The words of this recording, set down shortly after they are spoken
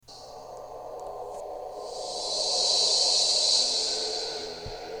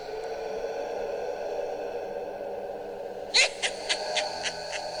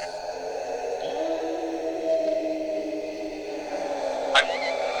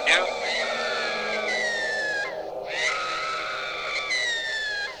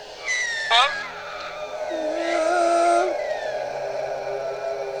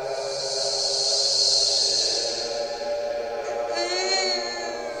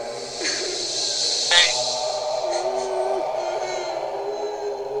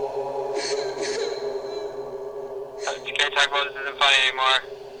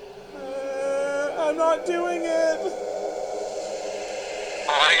not doing it!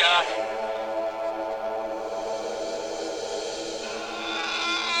 Oh my god.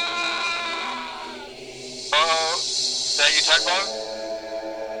 Oh, is that you talking about?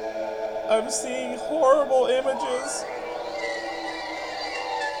 I'm seeing horrible images.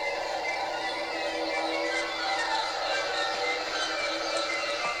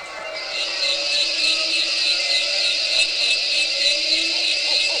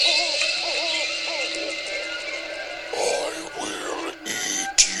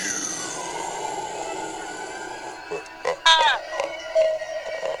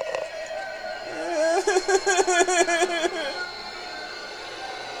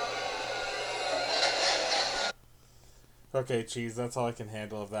 Okay, Cheese, that's all I can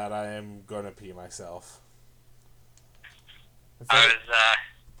handle of that. I am gonna pee myself. I was,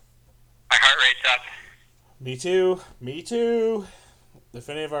 my heart rate's up. Me too. Me too. If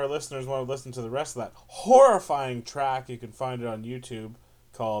any of our listeners want to listen to the rest of that horrifying track, you can find it on YouTube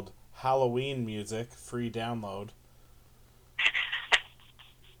called Halloween Music, free download.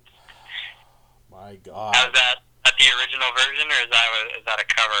 My God. How's that? That the original version, or is that a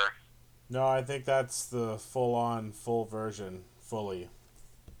cover? No, I think that's the full version, fully.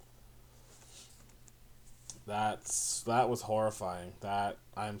 That was horrifying.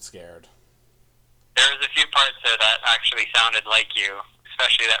 I'm scared. There was a few parts there that actually sounded like you,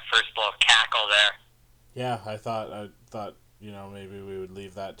 especially that first little cackle there. Yeah, I thought maybe we would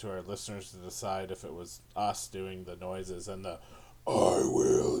leave that to our listeners to decide if it was us doing the noises and the "I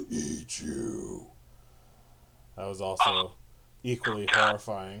will eat you." That was also equally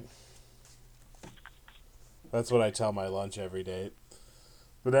horrifying. That's what I tell my lunch every day.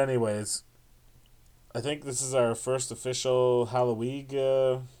 But anyways, I think this is our first official Halloween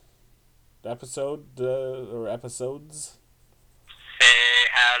episode or episodes. Say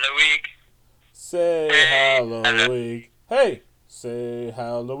Halloween. Say Hey, Halloween. Hey, say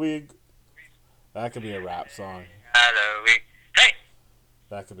Halloween. That could be a rap song. Halloween. Hey.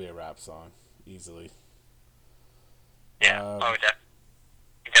 That could be a rap song, easily. Yeah.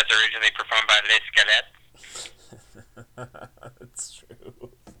 That's originally performed by Les Squelettes. It's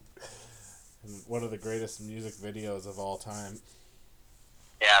true. One of the greatest music videos of all time.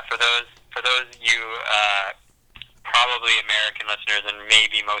 Yeah, for those you probably American listeners and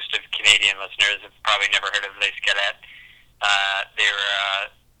maybe most of Canadian listeners have probably never heard of Les Squelettes. They were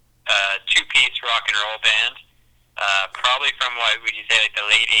a two-piece rock and roll band, probably from what would you say, like the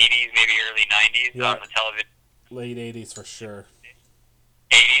late '80s, maybe early '90s, Yeah. on the television. Late 80s for sure.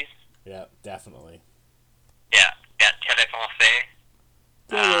 '80s. Yeah, definitely. Yeah, Téléfoncé.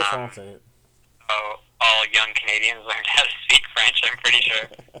 Téléphone. So all young Canadians learned how to speak French, I'm pretty sure.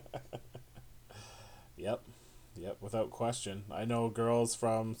 Yep, without question. I know girls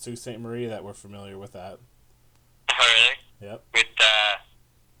from Sault Ste. Marie that were familiar with that. Oh, really? Yep.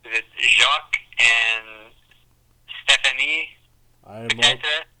 With Jacques and Stephanie.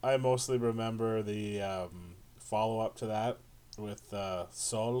 I mostly remember the follow-up to that with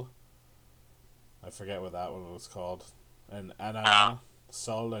Sol. I forget what that one was called. And Anana.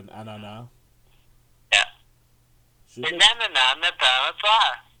 Sol and Anana. Yeah.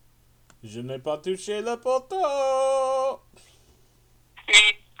 Je n'ai pas touché le poteau.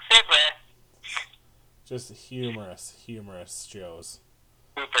 Oui, c'est vrai. Just humorous shows.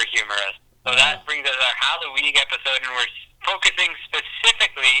 Super humorous. So that brings us our Halloween episode, and we're focusing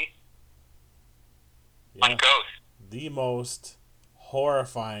specifically on ghosts. The most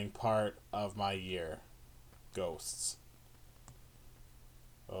horrifying part of my year. Ghosts.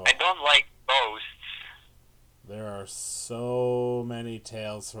 Oh. I don't like ghosts. There are so many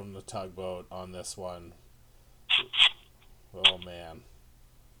tales from the tugboat on this one. Oh, man.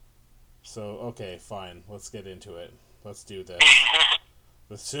 So, okay, fine. Let's get into it. Let's do this.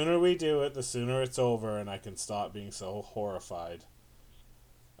 The sooner we do it, the sooner it's over, and I can stop being so horrified.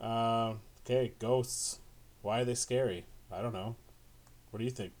 Okay, ghosts. Why are they scary? I don't know. What do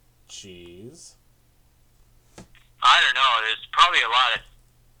you think, Cheese? I don't know. There's probably a lot of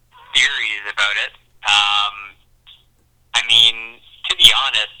theories about it. I mean, to be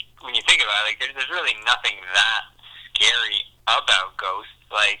honest, when you think about it, there's really nothing that scary about ghosts.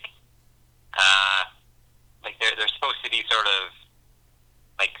 They're supposed to be sort of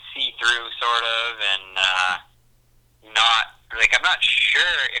see-through, sort of, and not I'm not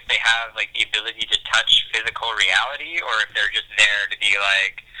sure if they have the ability to touch physical reality, or if they're just there to be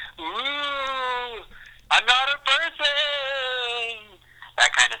like, ooh, I'm not a person,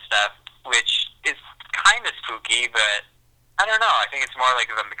 that kind of stuff, which is kind of spooky, but I don't know. I think it's more like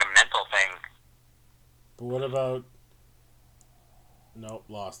a mental thing. But what about... Nope,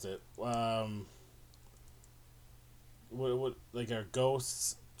 lost it. what like are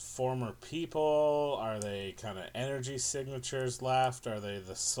ghosts former people? Are they kind of energy signatures left? Are they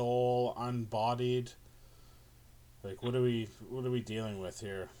the soul unbodied? Like what are we dealing with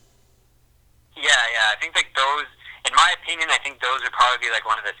here? Yeah, yeah. I think like those, in my opinion, I think those would probably be like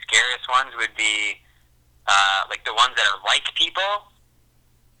one of the scariest ones. Would be like the ones that are like people,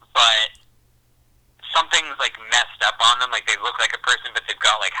 but something's like messed up on them. Like they look like a person, but they've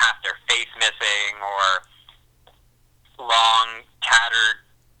got like half their face missing, or long tattered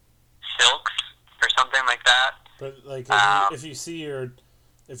silks, or something like that. But like Um, if you see your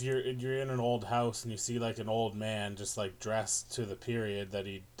if you're in an old house and you see like an old man just like dressed to the period that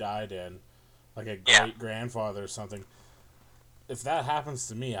he died in, like a yeah, great grandfather or something, if that happens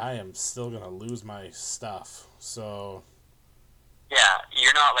to me, I am still gonna lose my stuff. So yeah.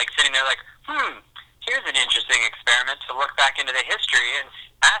 You're not like sitting there like, here's an interesting experiment to look back into the history and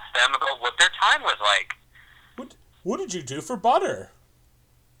ask them about what their time was like. what did you do for butter?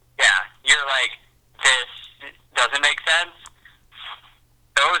 Yeah, you're like, this doesn't make sense.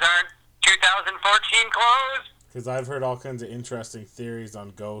 Those aren't 2014 clothes. Because I've heard all kinds of interesting theories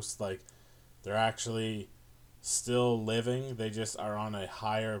on ghosts, like they're actually still living. They just are on a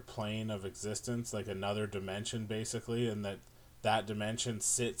higher plane of existence, like another dimension, basically, and that dimension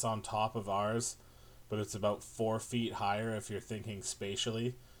sits on top of ours, but it's about 4 feet higher if you're thinking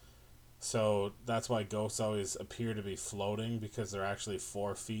spatially. So that's why ghosts always appear to be floating because they're actually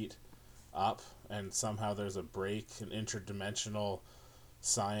 4 feet up, and somehow there's a break, an interdimensional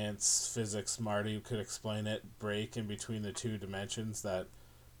science, physics, Marty could explain it, break in between the two dimensions that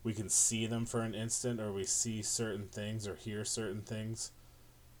we can see them for an instant, or we see certain things or hear certain things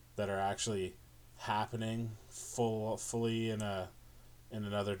that are actually happening fully in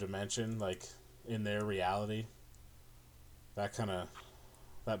another dimension, like in their reality. That kind of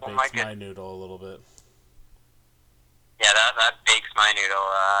that Oh my bakes my goodness. noodle a little bit. Yeah, that bakes my noodle.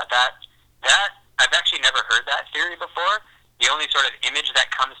 That I've actually never heard that theory before. The only sort of image that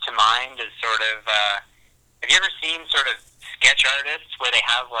comes to mind is sort of. Have you ever seen sort of sketch artists where they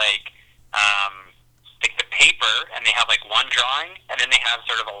have like the paper and they have like one drawing and then they have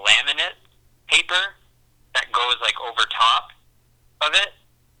sort of a laminate paper that goes like over top of it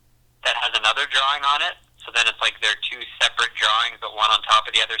that has another drawing on it. So then it's like they're two separate drawings, but one on top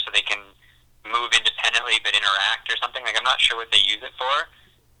of the other, so they can move independently but interact or something. Like I'm not sure what they use it for,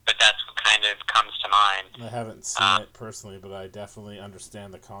 but that's what kind of comes to mind. I haven't seen Um, it personally, but I definitely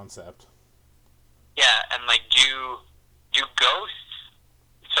understand the concept. yeah, and like do ghosts?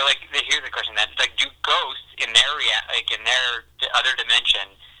 So like here's the question: then like do ghosts in their like in their other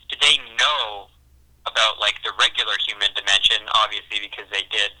dimension? Do they know about like the regular human dimension? Obviously, because they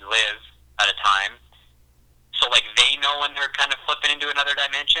did live at a time. So like they know when they're kind of flipping into another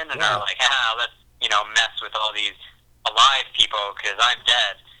dimension and are Yeah, like, let's mess with all these alive people because I'm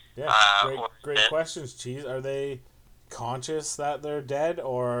dead. yeah, great, Or great questions, Cheese. Are they conscious that they're dead,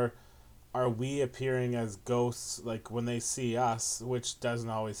 or are we appearing as ghosts, like when they see us, which doesn't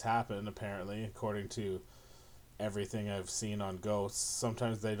always happen, apparently, according to everything I've seen on ghosts.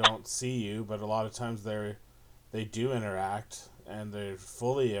 Sometimes they don't see you, but a lot of times they do interact and they're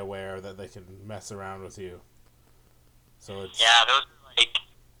fully aware that they can mess around with you. So it's yeah, those are like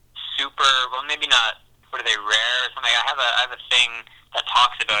super. Well, maybe not. What are they, rare or something? I have a thing that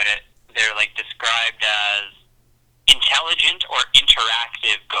talks about it. They're like described as intelligent or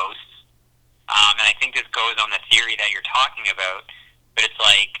interactive ghosts. And I think this goes on the theory that you're talking about. But it's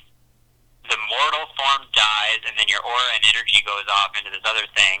like the mortal form dies, and then your aura and energy goes off into this other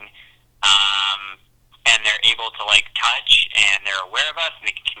thing, and they're able to like touch, and they're aware of us, and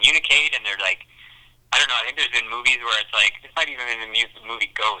they can communicate, and they're like, I don't know. I think there's been movies where it's like this might even be the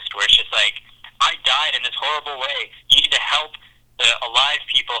movie Ghost, where it's just like I died in this horrible way. You need to help the alive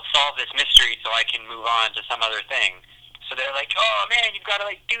people solve this mystery so I can move on to some other thing. So they're like, oh man, you've got to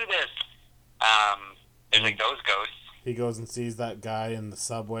like do this. There's like those ghosts. he goes and sees that guy in the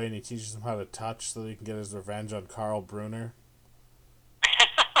subway and he teaches him how to touch so that he can get his revenge on Carl Bruner.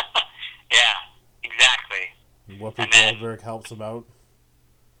 Yeah, exactly. And Whoopi And then Goldberg helps him out.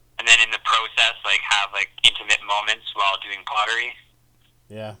 in the process, like have like intimate moments while doing pottery.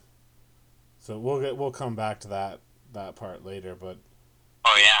 Yeah. So we'll come back to that part later, but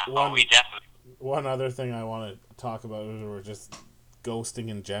Oh yeah. Oh, we one definitely. one other thing I want to talk about, or just ghosting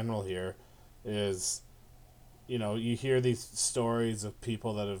in general here, is you hear these stories of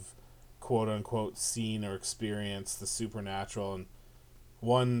people that have quote unquote seen or experienced the supernatural, and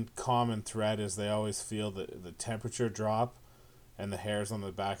one common thread is they always feel the temperature drop and the hairs on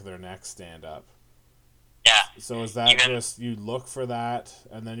the back of their neck stand up. Yeah. So is that Even just you look for that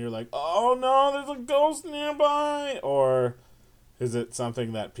and then you're like, oh no, there's a ghost nearby? Or is it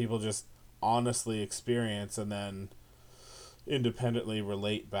something that people just honestly experience and then independently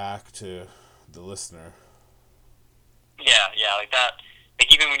relate back to the listener? yeah, like that.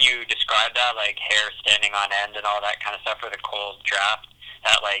 Like even when you describe that, like hair standing on end and all that kind of stuff for the cold draft,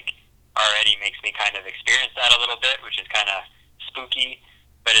 that like already makes me kind of experience that a little bit, which is kind of spooky.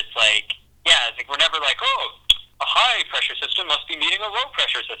 But it's like, yeah, it's like we're never like, oh, a high pressure system must be meeting a low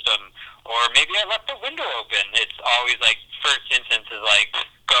pressure system, or maybe I left the window open. It's always like first instance is like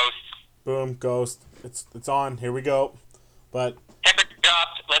ghosts, Boom, ghost. It's on. Here we go. But temperature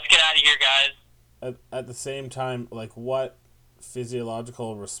dropped. Let's get out of here, guys. at the same time, like what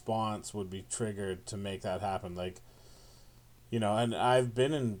physiological response would be triggered to make that happen? Like, and I've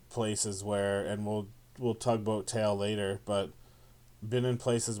been in places where, and we'll tugboat tail later, but been in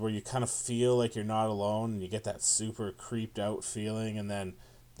places where you kind of feel like you're not alone, and you get that super creeped out feeling, and then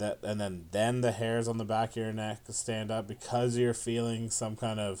the hairs on the back of your neck stand up because you're feeling some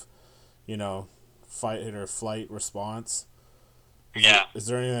kind of, you know, fight or flight response. Yeah. Is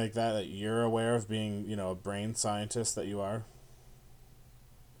there anything like that you're aware of, being, a brain scientist that you are?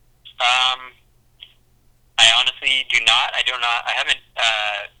 Um, I honestly do not. I do not. I haven't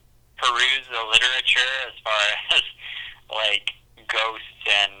perused the literature as far as like ghosts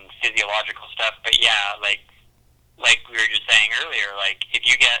and physiological stuff. But yeah, like we were just saying earlier, like if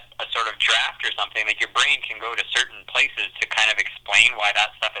you get a sort of draft or something, like your brain can go to certain places to kind of explain why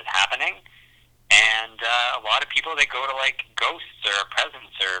that stuff is happening. And a lot of people, they go to like ghosts or a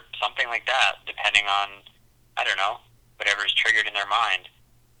presence or something like that, depending on, I don't know, whatever is triggered in their mind.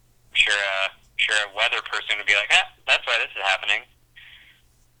 I'm sure a weather person would be like, that's why this is happening.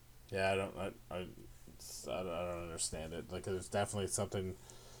 Yeah, I don't understand it. Like, there's definitely something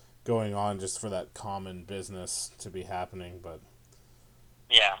going on just for that common business to be happening, but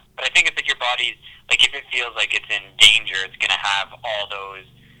Yeah, but I think it's like your body's, like if it feels like it's in danger, it's gonna have all those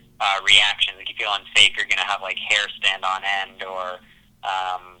reactions. Like you feel unsafe, you're gonna have like hair stand on end or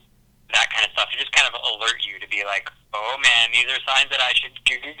that kind of stuff. To just kind of alert you to be like, oh man, these are signs that I should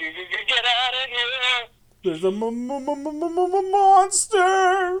get out of here. there's a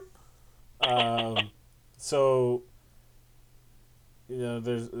monster. So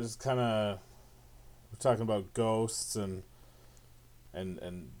there's kind of, we're talking about ghosts and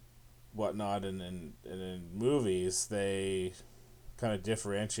whatnot, and in movies they kind of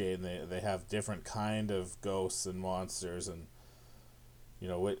differentiate, and they have different kind of ghosts and monsters, and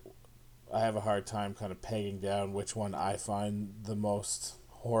I have a hard time kind of pegging down which one I find the most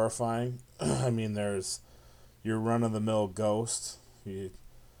horrifying. I mean, there's your run of the mill ghost,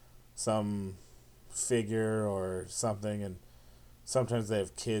 some figure or something, and sometimes they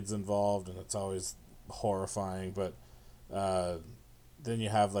have kids involved, and it's always horrifying. But then you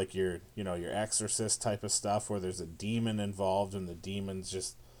have like your exorcist type of stuff where there's a demon involved, and the demon's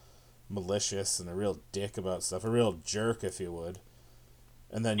just malicious and a real dick about stuff, a real jerk, if you would.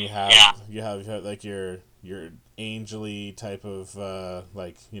 And then you have like your angely type of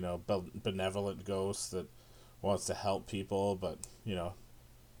benevolent ghost that wants to help people, but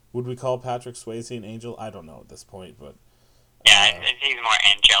would we call Patrick Swayze an angel? I don't know at this point, but Yeah, he's more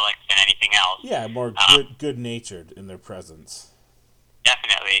angelic than anything else. yeah, more good natured in their presence.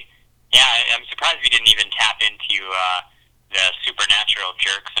 Definitely. Yeah, I'm surprised we didn't even tap into the supernatural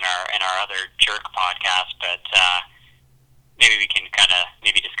jerks in our other jerk podcast, but maybe we can kind of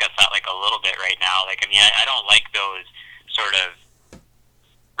maybe discuss that like a little bit right now. Like, I mean, I don't like those sort of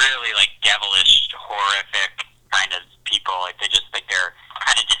really like devilish, horrific kind of people. Like they're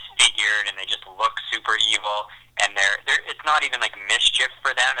kind of disfigured and they just look super evil. And it's not even like mischief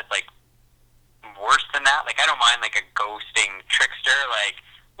for them. It's like worse than that. Like I don't mind like a ghosting trickster. Like,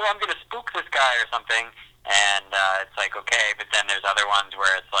 well, I'm gonna spook this guy or something. And it's like okay, but then there's other ones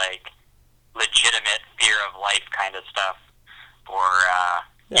where it's like legitimate fear of life kind of stuff. Or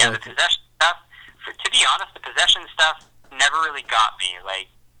the possession stuff. To be honest, the possession stuff never really got me. Like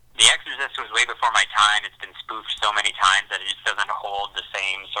The Exorcist was way before my time. It's been spoofed so many times that it just doesn't hold the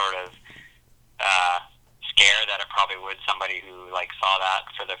same sort of scare that it probably would somebody who like saw that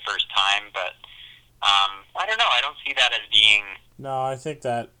for the first time. But I don't know. I don't see that as being. No, I think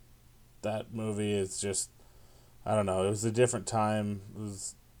that movie is just, I don't know. It was a different time.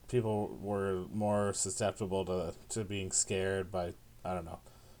 People were more susceptible to being scared by, I don't know.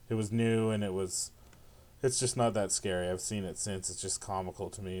 It was new, and it's just not that scary. I've seen it since. It's just comical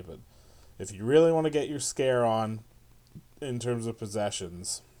to me. But if you really want to get your scare on in terms of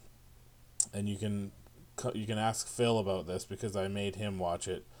possessions, and you can ask Phil about this because I made him watch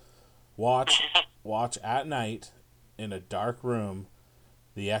it. Watch watch at night in a dark room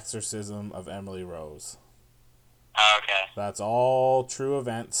The Exorcism of Emily Rose. Oh, okay. That's all true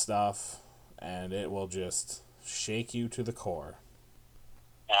event stuff, and it will just shake you to the core.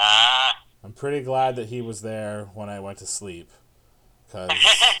 Ah. I'm pretty glad that he was there when I went to sleep, because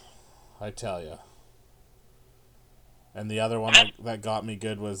I tell you. And the other one that got me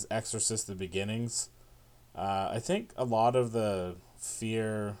good was Exorcist: The Beginnings. I think a lot of the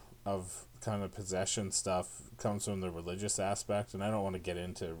fear of kind of possession stuff comes from the religious aspect, and I don't want to get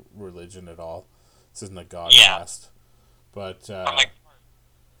into religion at all. This isn't a Godcast. But from like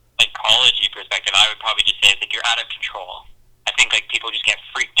psychology perspective, I would probably just say that you're out of control. I think like people just get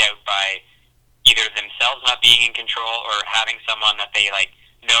freaked out by either themselves not being in control or having someone that they like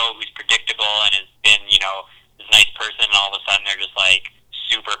know who's predictable and has been, this nice person, and all of a sudden they're just like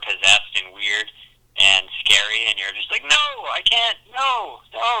super possessed and weird and scary, and you're just like, no, I can't, no,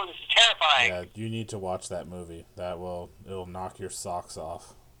 this is terrifying. Yeah, you need to watch that movie. It'll knock your socks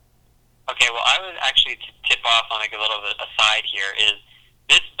off. Okay, well, I would actually tip off on like a little bit aside here is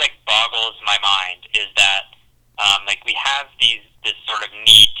this like boggles my mind is that like we have this sort of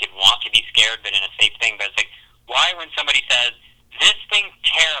need to want to be scared, but in a safe thing. But it's like, why when somebody says this thing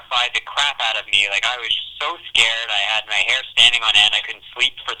terrified the crap out of me, like I was just so scared, I had my hair standing on end, I couldn't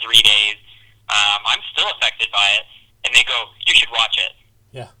sleep for 3 days. I'm still affected by it, and they go, you should watch it.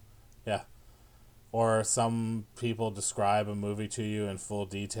 Yeah. Or some people describe a movie to you in full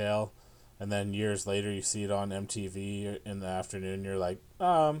detail, and then years later you see it on MTV in the afternoon, you're like,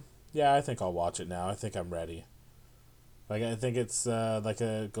 yeah, I think I'll watch it now. I think I'm ready. Like, I think it's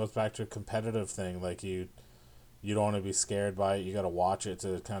it goes back to a competitive thing. Like, you don't want to be scared by it. You got to watch it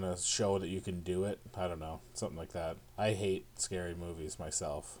to kind of show that you can do it. I don't know. Something like that. I hate scary movies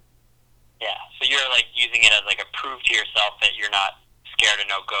myself. Yeah, so you're like using it as like a proof to yourself that you're not scared of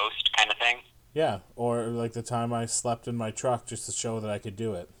no ghost kind of thing? Yeah, or like the time I slept in my truck just to show that I could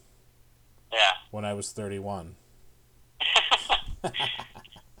do it. Yeah. When I was 31. But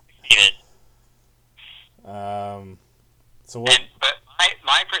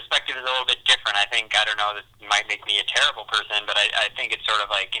my perspective is a little bit different. I think, I don't know, this might make me a terrible person, but I think it's sort of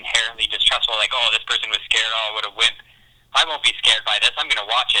like inherently distrustful, like, oh, this person was scared, oh, what a wimp. I won't be scared by this. I'm going to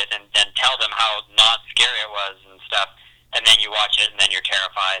watch it and tell them how not scary it was and stuff. And then you watch it and then you're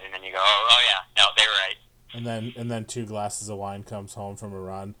terrified and then you go, oh yeah, no, they were right. And then 2 glasses of wine comes home from a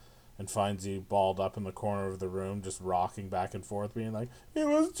run and finds you balled up in the corner of the room, just rocking back and forth, being like, it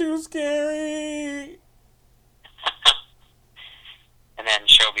was too scary. And then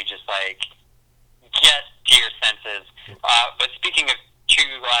Shelby just like, get to your senses. But speaking of 2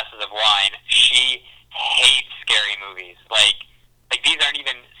 glasses of wine, she hates scary movies. Like these aren't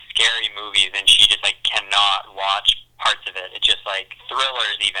even scary movies, and she just like cannot watch parts of it. It's just like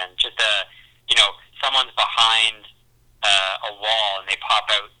thrillers, even just someone's behind a wall and they pop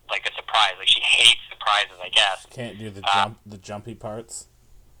out like a surprise. Like she hates surprises, I guess. Can't do the jumpy parts.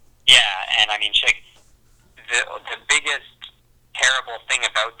 Yeah, and I mean, the biggest terrible thing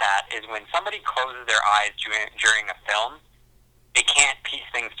about that is when somebody closes their eyes during a film, they can't piece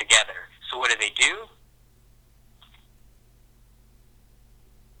things together. So what do?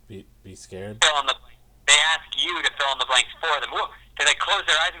 Be scared? Fill in the blank. They ask you to fill in the blanks for them. They like close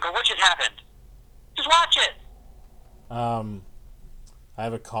their eyes and go, what just happened? Just watch it. I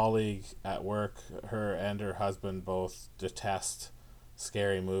have a colleague at work, her and her husband both detest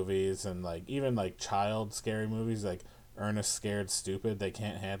scary movies, and like even like child scary movies, like Ernest Scared Stupid. They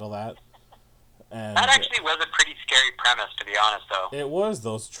can't handle that. And that actually was a pretty scary premise, to be honest, though. It was.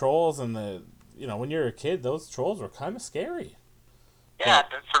 Those trolls and when you're a kid, those trolls were kind of scary. Yeah,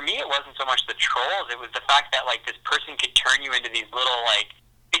 but for me, it wasn't so much the trolls. It was the fact that, like, this person could turn you into these little, like,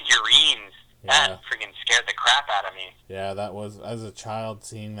 figurines. Yeah. That freaking scared the crap out of me. Yeah, that was, as a child,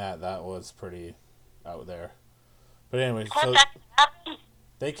 seeing that was pretty out there. But anyway, so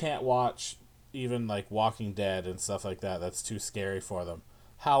they can't watch even, like, Walking Dead and stuff like that. That's too scary for them.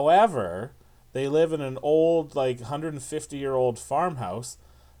 However, they live in an old, like, 150-year-old farmhouse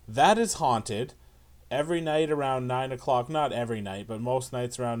that is haunted. Every night around 9 o'clock, not every night, but most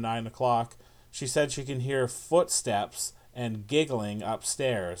nights around 9 o'clock, she said she can hear footsteps and giggling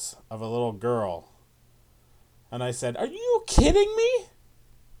upstairs of a little girl. And I said, are you kidding me?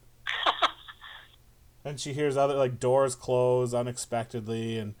 And she hears other, like, doors close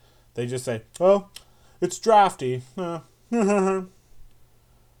unexpectedly, and they just say, oh, it's drafty. But then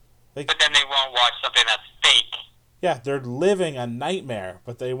they won't watch something that's fake. Yeah, they're living a nightmare,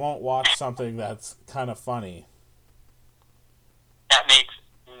 but they won't watch something that's kind of funny. That makes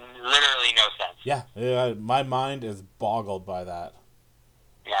literally no sense. Yeah, my mind is boggled by that.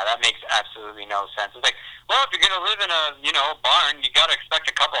 Yeah, that makes absolutely absolutely no sense. It's like, well, if you're gonna live in a barn, you gotta expect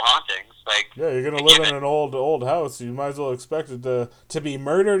a couple hauntings. Like, Yeah, you're gonna live in an old house. You might as well expect it to be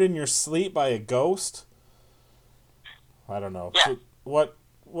murdered in your sleep by a ghost. I don't know. Yeah. So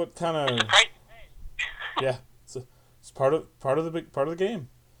what kind of yeah? It's part of the big part of the game.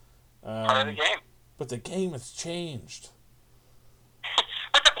 Part of the game. But the game has changed.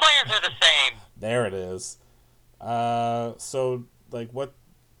 But the players are the same. There it is. So like, what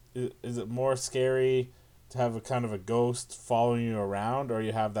is it more scary to have a kind of a ghost following you around, or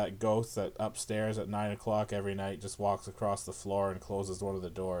you have that ghost that upstairs at 9 o'clock every night just walks across the floor and closes one of the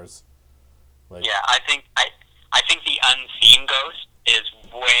doors? Like, Yeah, I think the unseen ghost is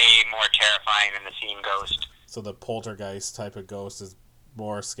way more terrifying than the seen ghost. so the poltergeist type of ghost is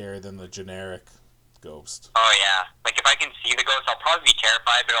more scary than the generic ghost. Oh yeah, like if I can see the ghost, I'll probably be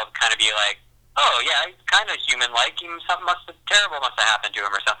terrified, but I'll kind of be like, oh yeah, he's kind of human-like. Something terrible must have happened to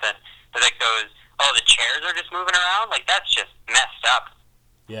him or something. But like those, oh, the chairs are just moving around. Like that's just messed up.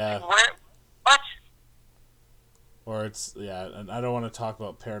 Yeah. Like, where? What? Or it's, yeah, and I don't want to talk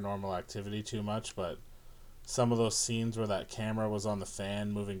about Paranormal Activity too much, but some of those scenes where that camera was on the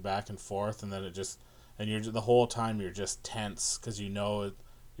fan moving back and forth, and then it just, and you're the whole time you're just tense because you know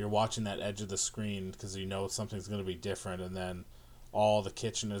you're watching that edge of the screen because you know something's going to be different, and then all the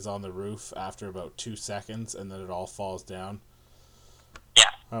kitchen is on the roof after about 2 seconds, and then it all falls down.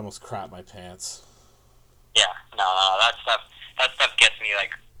 Yeah. I almost crap my pants. Yeah. No, that stuff gets me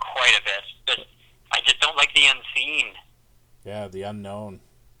like quite a bit. But I just don't like the unseen. Yeah, the unknown.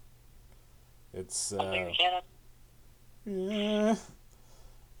 It's Yeah.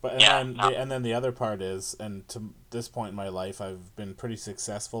 But and then the other part is, and to this point in my life, I've been pretty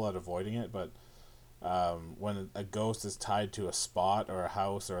successful at avoiding it. But when a ghost is tied to a spot or a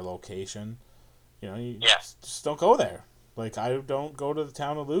house or a location, you just don't go there. Like, I don't go to the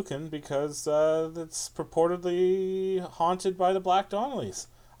town of Lucan because it's purportedly haunted by the Black Donnellys.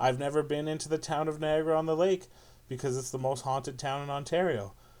 I've never been into the town of Niagara-on-the-Lake because it's the most haunted town in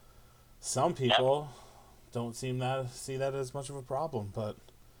Ontario. Some people don't see that as much of a problem, but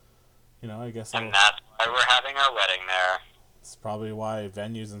I guess. And that's why we're having our wedding there. It's probably why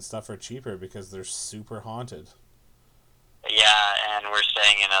venues and stuff are cheaper, because they're super haunted. Yeah, and we're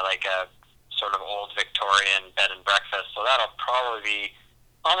staying in a sort of old Victorian bed and breakfast, so that'll probably be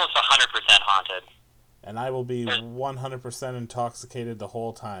almost 100% haunted. And I will be 100% intoxicated the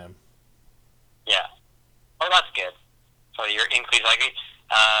whole time. Yeah. Oh, that's good. So you're increased likely.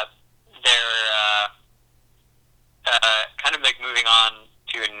 They're kind of like moving on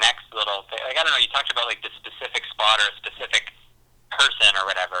to a next little thing. Like, I don't know, you talked about like the specific spot or a specific person or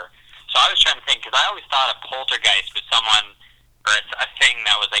whatever. So I was trying to think, because I always thought a poltergeist was someone or a thing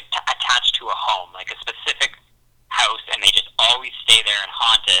that was like attached to a home, like a specific house, and they just always stay there and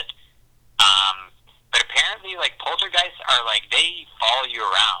haunt it. But apparently, like, poltergeists are like, they follow you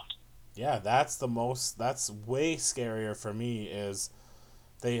around. Yeah, that's way scarier for me. Is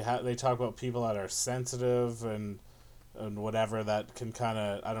they talk about people that are sensitive and whatever, that can kind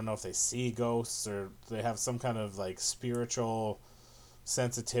of, I don't know if they see ghosts or they have some kind of like spiritual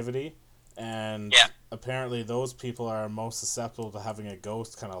sensitivity, and apparently those people are most susceptible to having a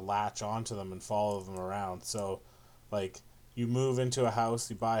ghost kind of latch onto them and follow them around. So like, you move into a house,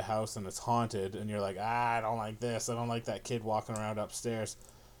 you buy a house and it's haunted, and you're like, I don't like this, I don't like that kid walking around upstairs.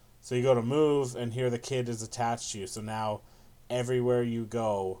 So you go to move, and here the kid is attached to you. So now everywhere you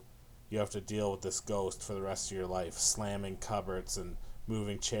go, you have to deal with this ghost for the rest of your life, slamming cupboards and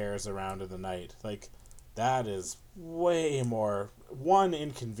moving chairs around in the night. Like, that is way more, one,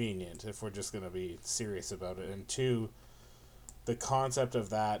 inconvenient, if we're just going to be serious about it, and two, the concept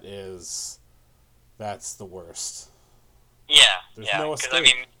of that is, that's the worst. Yeah, There's no escape. Because, I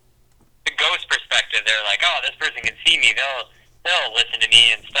mean, the ghost perspective, they're like, oh, this person can see me, they'll listen to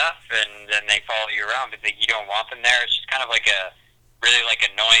me and stuff, and then they follow you around, but you don't want them there. It's just kind of like a really like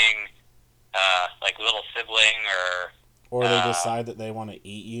annoying, like little sibling, or they decide that they want to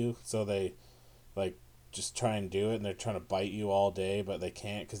eat you, so they like just try and do it, and they're trying to bite you all day, but they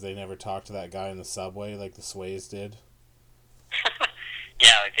can't because they never talked to that guy in the subway like the Sways did.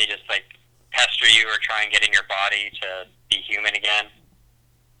 Yeah, like they just like pester you or try and get in your body to be human again.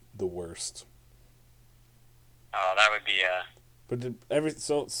 The worst. Oh, that would be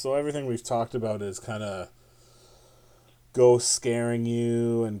so everything we've talked about is kind of ghosts scaring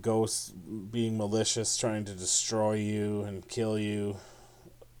you and ghosts being malicious, trying to destroy you and kill you.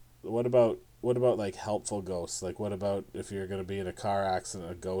 What about like helpful ghosts? Like, what about if you're going to be in a car accident,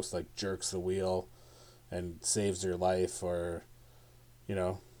 a ghost like jerks the wheel and saves your life, or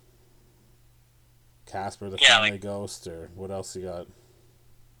Casper the Friendly Ghost, or what else you got?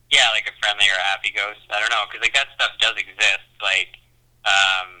 Yeah, like a friendly or a happy ghost. I don't know, because like that stuff does exist. Like,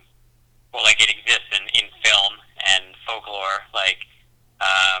 well, like it exists in film and folklore. Like,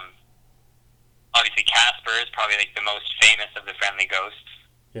 obviously Casper is probably like the most famous of the friendly ghosts.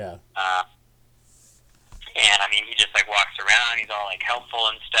 Yeah. And I mean, he just like walks around. He's all like helpful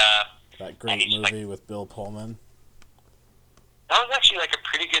and stuff. That great movie with Bill Pullman. That was actually like a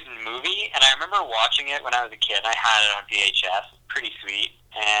pretty good movie, and I remember watching it when I was a kid. I had it on VHS. Pretty sweet.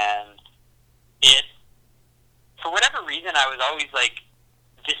 And it, for whatever reason, I was always like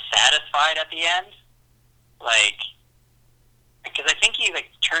dissatisfied at the end. Like, because I think he like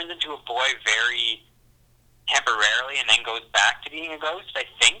turns into a boy very temporarily and then goes back to being a ghost, I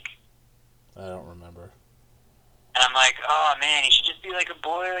think. I don't remember. And I'm like, oh man, he should just be like a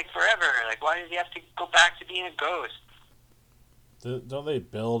boy like forever. Like, why does he have to go back to being a ghost? Don't they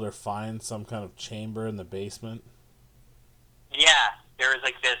build or find some kind of chamber in the basement? Yeah, there was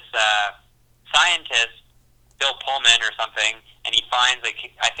like this scientist, Bill Pullman or something, and he finds like,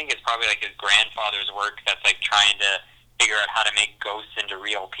 I think it's probably like his grandfather's work that's like trying to figure out how to make ghosts into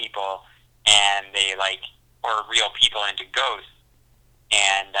real people, and they like, or real people into ghosts.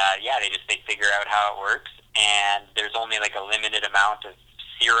 And yeah, they figure out how it works, and there's only like a limited amount of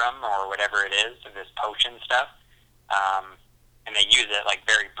serum or whatever it is of this potion stuff, and they use it like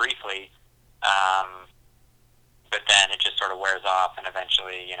very briefly, but then it just sort of wears off, and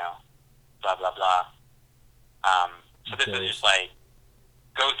eventually, you know, blah blah blah. So this is just like,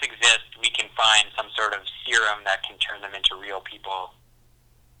 ghosts exist. We can find some sort of serum that can turn them into real people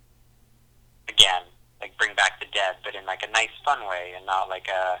again. Like bring back the dead, but in like a nice, fun way, and not like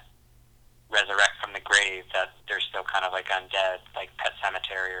a resurrect from the grave that they're still kind of like undead, like Pet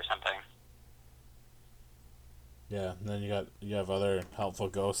Sematary or something. Yeah, and then you have other helpful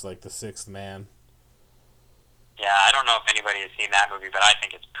ghosts like the Sixth Man. Yeah, I don't know if anybody has seen that movie, but I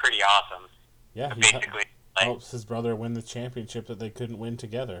think it's pretty awesome. Yeah, he basically helps his brother win the championship that they couldn't win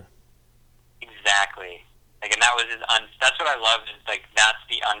together. Exactly. Like, and that was that's what I love, is like that's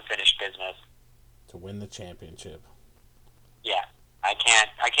the unfinished business. To win the championship. Yeah, I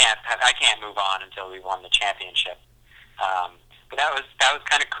can't move on until we won the championship. But that was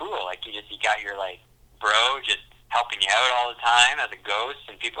kind of cool. Like you got your like bro just helping you out all the time as a ghost,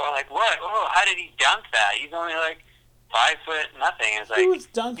 and people are like, "What? Oh, how did he dunk that? He's only like 5 foot nothing." It's like, he was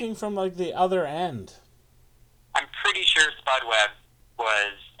dunking from like the other end. I'm pretty sure Spud Webb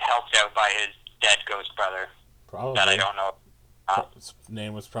was helped out by his dead ghost brother. Probably. That I don't know. His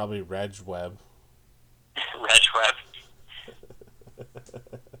name was probably Reg Webb. Reg Webb.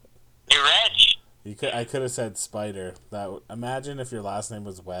 Hey, Reg. I could have said Spider. Imagine if your last name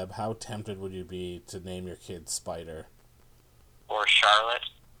was Webb. How tempted would you be to name your kid Spider? Or Charlotte.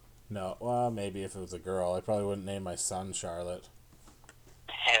 No, well, maybe if it was a girl. I probably wouldn't name my son Charlotte.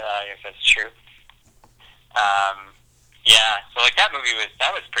 If that's true. Yeah, so like that movie was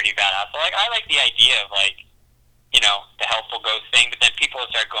pretty badass. So like I like the idea of like, you know, the helpful ghost thing, but then people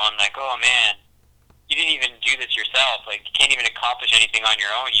start going like, oh man, you didn't even do this yourself. Like, you can't even accomplish anything on your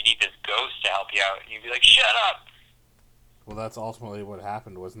own. You need this ghost to help you out. And you'd be like, shut up. Well, that's ultimately what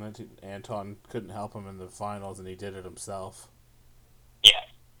happened, wasn't it? Anton couldn't help him in the finals, and he did it himself. Yeah,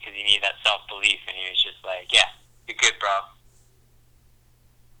 because he needed that self-belief, and he was just like, yeah, you're good,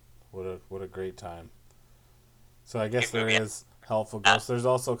 bro. What a great time. So I guess there is helpful ghosts. There's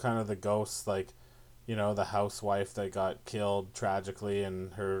also kind of the ghosts, like, you know, the housewife that got killed tragically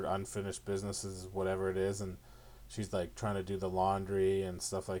and her unfinished business is whatever it is, and she's like trying to do the laundry and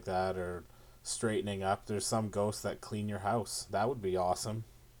stuff like that, or straightening up. There's some ghosts that clean your house. That would be awesome.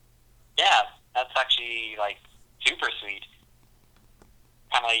 Yeah, that's actually like super sweet.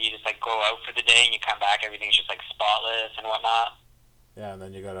 Kind of like you just like go out for the day and you come back, everything's just like spotless and whatnot. Yeah, and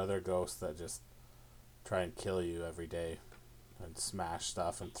then you got other ghosts that just try and kill you every day and smash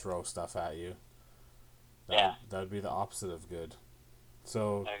stuff and throw stuff at you. That would be the opposite of good.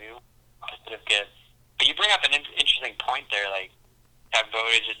 So. Opposite of good. But you bring up an interesting point there, like,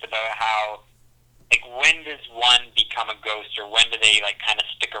 Tugboat is just about how, like, when does one become a ghost, or when do they, like, kind of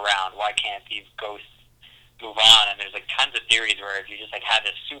stick around? Why can't these ghosts move on? And there's, like, tons of theories where if you just, like, had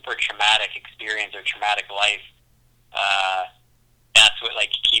this super traumatic experience or traumatic life, that's what,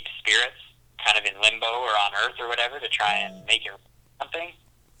 like, keeps spirits kind of in limbo or on Earth or whatever to try and make it something.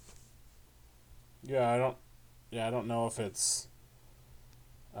 Yeah, I don't know if it's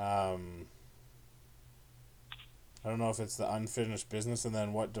I don't know if it's the unfinished business, and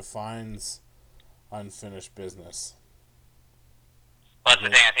then what defines unfinished business. Well, that's the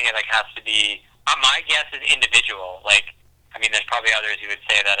thing. I think it like has to be. My guess is individual. Like, I mean, there's probably others who would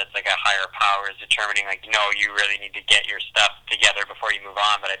say that it's like a higher power is determining. Like, no, you really need to get your stuff together before you move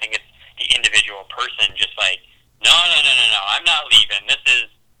on. But I think it's the individual person just like, no, I'm not leaving.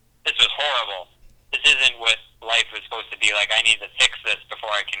 This was horrible. This isn't what life was supposed to be like. I need to fix this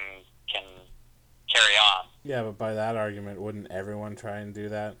before I can carry on. Yeah, but by that argument, wouldn't everyone try and do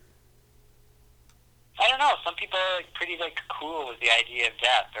that? I don't know. Some people are like pretty like cool with the idea of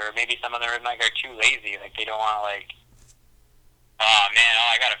death, or maybe some of them like are too lazy. Like they don't want to like, oh man,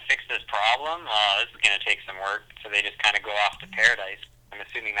 I gotta fix this problem. Oh, this is gonna take some work. So they just kind of go off to paradise. I'm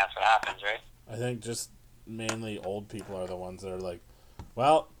assuming that's what happens, right? I think just mainly old people are the ones that are like,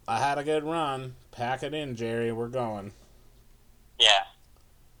 well, I had a good run. Pack it in, Jerry. We're going. Yeah.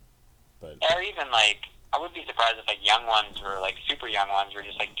 But or even like, I would be surprised if like young ones were like super young ones were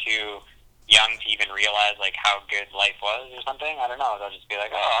just like too young to even realize like how good life was or something. I don't know. They'll just be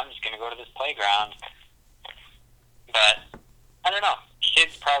like, oh, I'm just gonna go to this playground. But I don't know.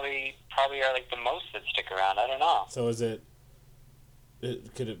 Kids probably are like the most that stick around. I don't know. So is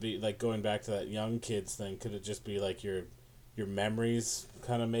could it be like going back to that young kids thing? Could it just be like your memories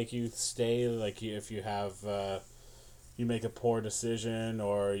kind of make you stay? Like if you have you make a poor decision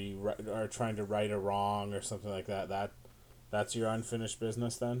or you are trying to right a wrong or something like that. That's your unfinished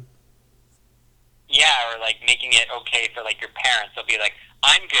business then. Yeah, or like making it okay for like your parents. They'll be like,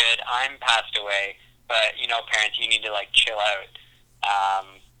 I'm good. I'm passed away, but you know, parents, you need to like chill out.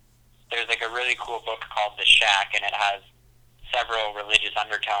 There's like a really cool book called The Shack, and it has several religious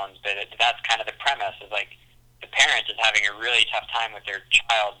undertones, but that's kind of the premise is like the parent is having a really tough time with their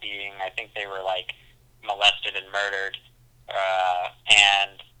child being, I think they were like molested and murdered,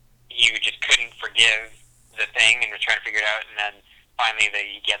 and you just couldn't forgive the thing and was trying to figure it out, and then finally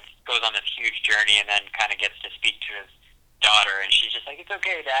he goes on this huge journey and then kind of gets to speak to his daughter, and she's just like, it's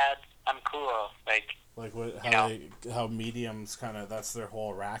okay, Dad, I'm cool. Like how mediums kind of, that's their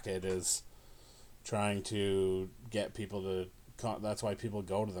whole racket, is trying to get people to, that's why people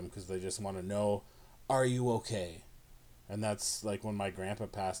go to them, because they just want to know, are you okay? And that's like when my grandpa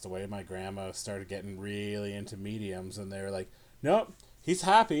passed away, my grandma started getting really into mediums, and they were like, nope, he's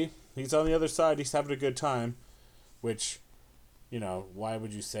happy, he's on the other side, he's having a good time. Which, you know, why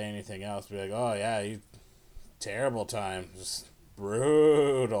would you say anything else? Be like, oh yeah, terrible time, just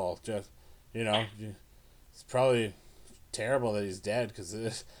brutal, just, you know, it's probably terrible that he's dead, because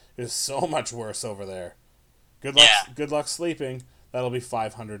it is so much worse over there. Good luck sleeping. That'll be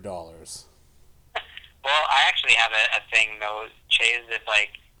 $500. Well, I actually have a thing though, Chase, if like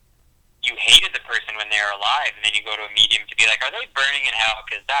you hated the person when they were alive, and then you go to a medium to be like, are they burning in hell?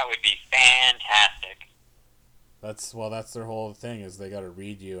 Because that would be fantastic. That's their whole thing, is they got to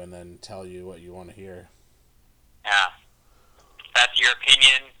read you and then tell you what you want to hear. Yeah. That's your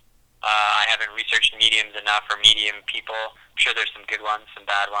opinion. I haven't researched mediums enough, or medium people. I'm sure there's some good ones, some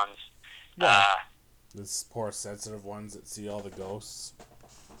bad ones. Yeah. There's poor sensitive ones that see all the ghosts.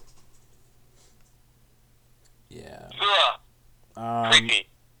 Yeah. Creepy.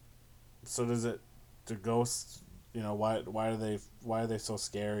 So do ghosts, you know, why are they so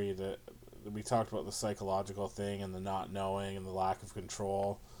scary? That we talked about the psychological thing and the not knowing and the lack of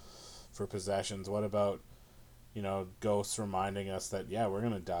control for possessions. What about, you know, ghosts reminding us that, yeah, we're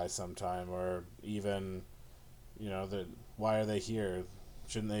going to die sometime, or even, you know, that why are they here?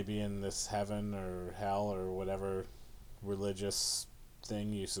 Shouldn't they be in this heaven or hell or whatever religious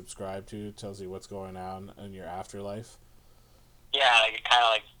thing you subscribe to, tells you what's going on in your afterlife? Yeah, like it kind of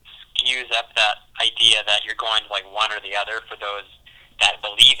like skews up that idea that you're going to like one or the other for those that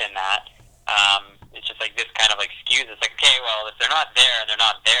believe in that. It's just like this kind of like skews. It's like, okay, well, if they're not there and they're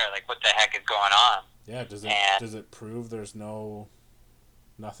not there, like what the heck is going on? Yeah, does it prove there's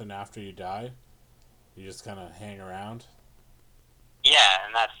nothing after you die? You just kind of hang around? Yeah,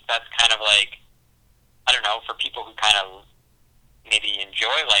 and that's kind of like, I don't know, for people who kind of maybe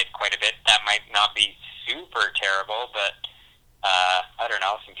enjoy life quite a bit, that might not be super terrible, but I don't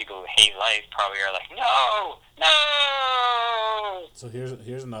know, some people who hate life probably are like, no! So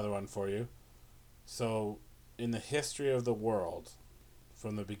here's another one for you. So, in the history of the world,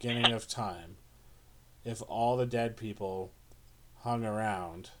 from the beginning of time, if all the dead people hung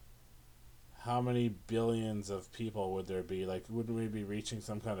around, how many billions of people would there be? Like, wouldn't we be reaching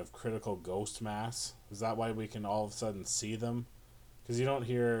some kind of critical ghost mass? Is that why we can all of a sudden see them? Because you don't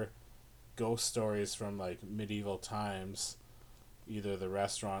hear ghost stories from, like, medieval times, either the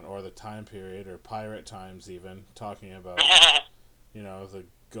restaurant or the time period, or pirate times even, talking about, you know, the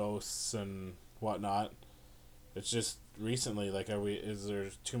ghosts and whatnot. It's just recently, like, is there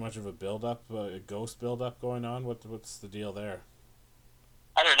too much of a build-up, a ghost build-up going on? What's the deal there?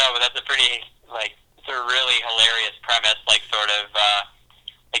 I don't know, but that's a pretty, like, it's a really hilarious premise, like, sort of,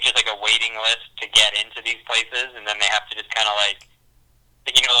 like, just like a waiting list to get into these places, and then they have to just kind of, like,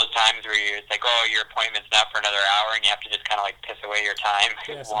 Like, you know those times where it's like, oh, your appointment's not for another hour, and you have to just kind of like piss away your time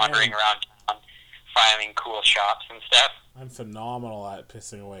Yes, wandering around town, finding cool shops and stuff. I'm phenomenal at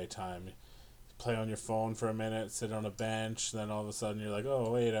pissing away time. Play on your phone for a minute, sit on a bench, then all of a sudden you're like,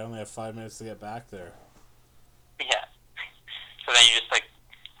 oh wait, I only have 5 minutes to get back there. Yeah. So then you just like,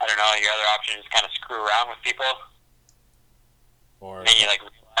 I don't know, your other option is kind of screw around with people. Or And then you like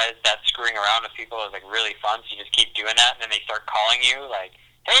realize that screwing around with people is like really fun, so you just keep doing that, and then they start calling you like,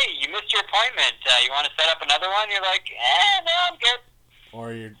 hey, you missed your appointment. You want to set up another one? You're like, no, I'm good.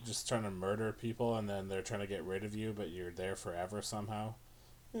 or you're just trying to murder people and then they're trying to get rid of you, but you're there forever somehow.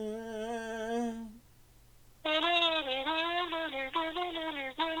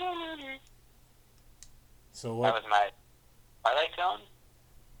 So what? That was my Twilight Zone.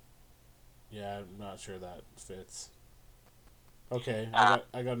 Yeah, I'm not sure that fits. Okay, I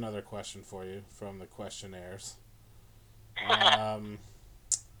got another question for you from the questionnaires.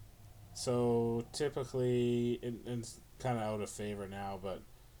 So typically, it's kind of out of favor now, but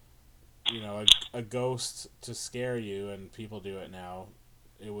you know, a ghost to scare you, and people do it now.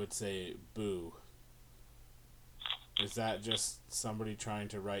 It would say boo. Is that just somebody trying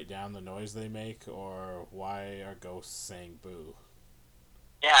to write down the noise they make, or why are ghosts saying boo?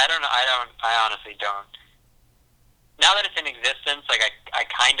 Yeah, I don't know. I honestly don't. Now that it's in existence, like I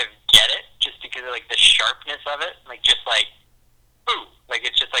kind of get it, just because of like the sharpness of it, like just like, ooh, like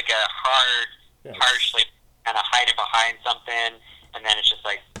it's just like a hard, Yeah, harshly kind of hiding behind something, and then it's just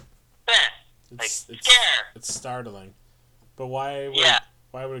like, like scare. it's startling. But why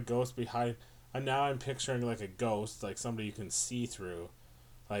would a ghost be hiding? And now I'm picturing like a ghost, like somebody you can see through,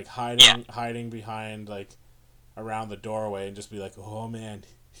 like hiding behind like around the doorway, and just be like, oh man,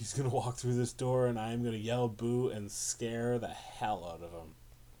 he's gonna walk through this door, and I'm gonna yell boo and scare the hell out of him.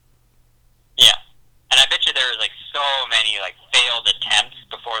 Yeah, and I bet you there was like so many like failed attempts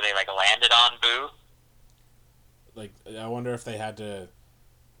before they like landed on boo. Like I wonder if they had to,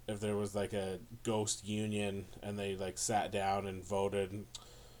 if there was like a ghost union and they like sat down and voted.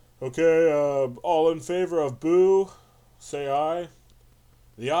 Okay, all in favor of boo, say aye.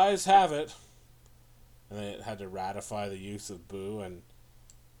 The ayes have it. And they had to ratify the use of boo and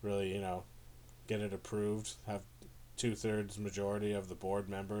really, get it approved. Have 2/3 majority of the board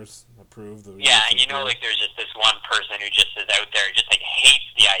members approve the use Yeah, of and you know, boo. like there's just this one person who just is out there, just like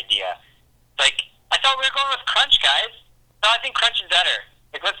hates the idea. Like, I thought we were going with crunch, guys. No, I think crunch is better.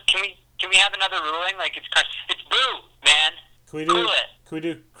 Like, can we have another ruling? Like, it's crunch. It's boo, man. Can we do Cool it. Can we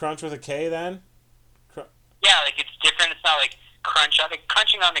do crunch with a K then? Yeah, like it's different. It's not like like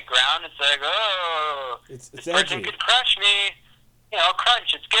crunching on the ground. It's like, oh, It's this person edgy. could crush me. You know,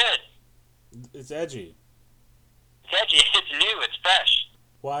 crunch. It's good. It's edgy. It's edgy. It's new. It's fresh.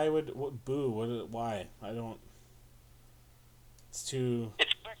 Why would boo? Why? I don't. It's too.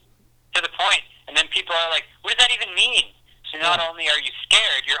 It's to the point. And then people are like, what does that even mean? So not only are you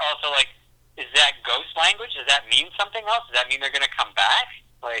scared, you're also like, is that ghost language? Does that mean something else? Does that mean they're going to come back?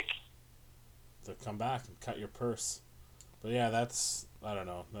 Like, To come back and cut your purse. But yeah, I don't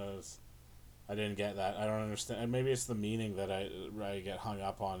know. I didn't get that. I don't understand. And maybe it's the meaning that I get hung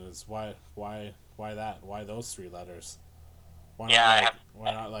up on. Is why that? Why those 3 letters? Why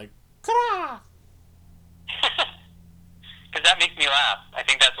not like Kra? because that makes me laugh. I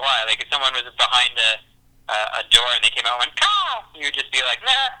think that's why. Like, if someone was behind a door and they came out and went, "Caw!" you would just be like,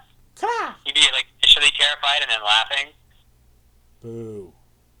 nah. Kra! You'd be like initially terrified and then laughing. Boo.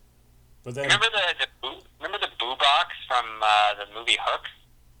 But then Remember the boo box from the movie Hook?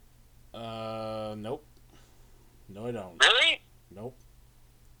 nope. No, I don't. Really? Nope.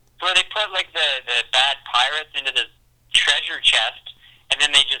 Where they put like the bad pirates into the treasure chest, and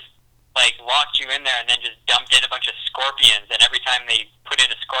then they just like locked you in there, and then just dumped in a bunch of scorpions. And every time they put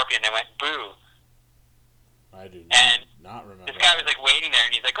in a scorpion, they went boo. I do And not remember. This guy was like waiting there,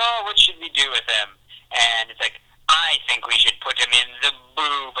 and he's like, "Oh, what should we do with him?" And it's like, "I think we should put him in the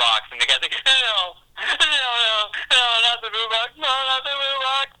boo box." And the guy's like, "No, not the boo box. No, not the boo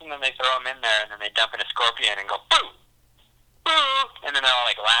box." And then they throw him in there, and then they dump in a scorpion and go boo, boo, and then they're all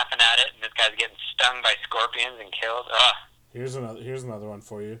like laughing at it, and this guy's getting stung by scorpions and killed. Ugh. Here's another one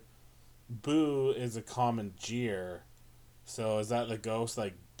for you. Boo is a common jeer. So is that the ghost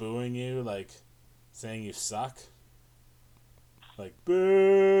like booing you, like saying you suck? Like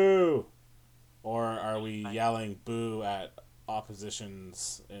boo! Or are we yelling boo at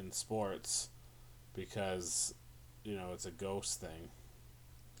oppositions in sports because, it's a ghost thing?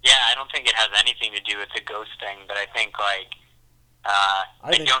 Yeah, I don't think it has anything to do with the ghost thing, but I think like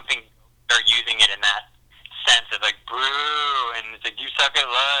I don't think they're using it in that sense of like boo, and it's like you suck at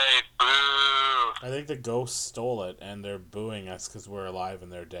life, boo. I think the ghosts stole it, and they're booing us because we're alive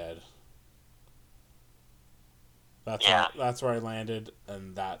and they're dead. Yeah. That's where I landed,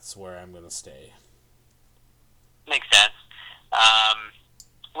 and that's where I'm gonna stay. Makes sense.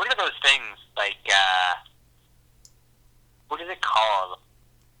 What are those things like? What is it called?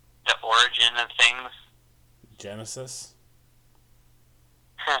 The origin of things. Genesis.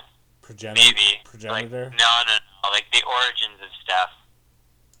 Maybe. Progenitor. Like, no. Like the origins of stuff.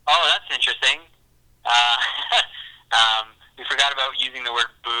 Oh, that's interesting. We forgot about using the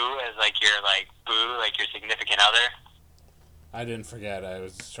word boo as like your significant other. I didn't forget. I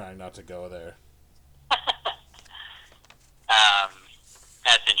was just trying not to go there.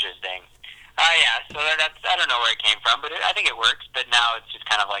 That's interesting. Yeah. So that's I don't know where it came from, but I think it works. But now it's just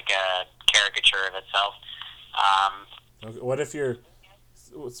kind of like a caricature of itself. Okay, what if you're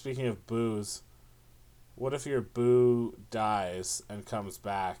speaking of boos? What if your boo dies and comes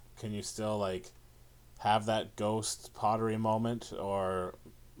back? Can you still like have that ghost pottery moment or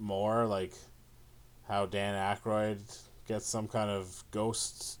more, like how Dan Aykroyd gets some kind of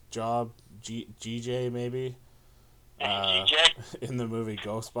ghost job, GJ maybe, GJ? in the movie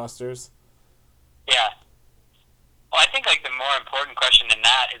Ghostbusters? Yeah. Well, I think like the more important question than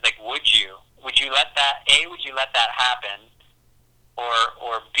that is like, would you let that happen,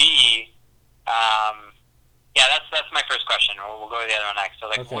 or B, yeah, that's my first question. We'll go to the other one next. So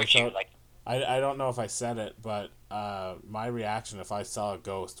like, Okay, would so you like? I don't know if I said it, but my reaction if I saw a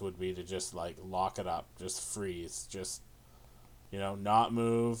ghost would be to just like lock it up, just freeze, just not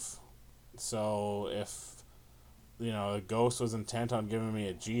move. So if a ghost was intent on giving me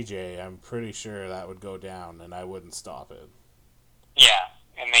a GJ, I'm pretty sure that would go down and I wouldn't stop it. Yeah,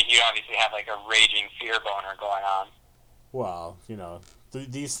 and like you obviously have like a raging fear boner going on. Well,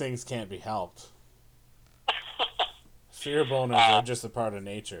 these things can't be helped. Fear boners are just a part of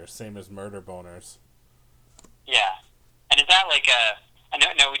nature, same as murder boners. Yeah, and is that like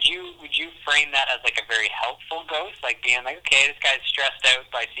no? Would you frame that as like a very helpful ghost, like being like, okay, this guy's stressed out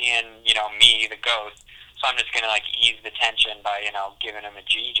by seeing me, the ghost, so I'm just gonna like ease the tension by giving him a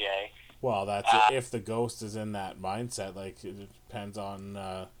GJ. Well, that's if the ghost is in that mindset. Like it depends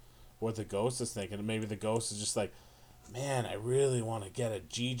on what the ghost is thinking. Maybe the ghost is just like, man, I really want to get a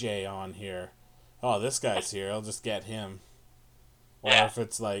GJ on here. Oh, this guy's here. I'll just get him. Or Yeah. if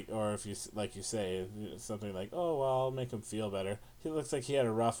it's like, or if you say something like, oh well, I'll make him feel better. He looks like he had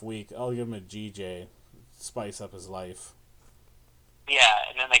a rough week. I'll give him a GJ, spice up his life. Yeah,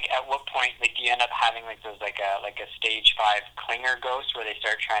 and then like at what point like do you end up having like those like a stage 5 clinger ghost where they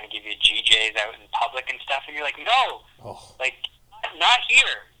start trying to give you GJs out in public and stuff, and you're like, no, like not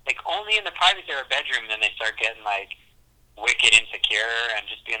here, like only in the privacy of our bedroom. And then they start getting like wicked insecure and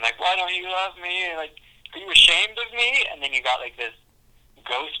just being like, why don't you love me? Like, are you ashamed of me? And then you got like this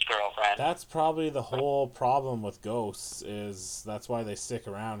ghost girlfriend. That's probably the whole problem with ghosts. Is that's why they stick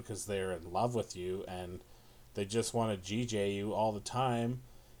around, because they're in love with you and they just want to GJ you all the time,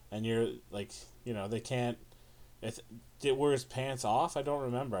 and you're like, they can't. Were his pants off? I don't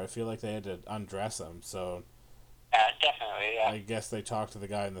remember. I feel like they had to undress him. So, yeah, definitely. Yeah. I guess they talked to the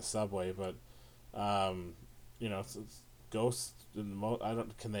guy in the subway, but, ghosts.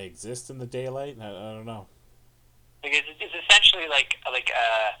 Can they exist in the daylight? I don't know. Like it's essentially like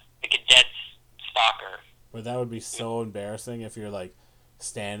a dead stalker. But that would be so embarrassing if you're like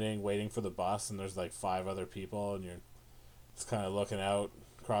standing waiting for the bus and there's like 5 other people and you're just kind of looking out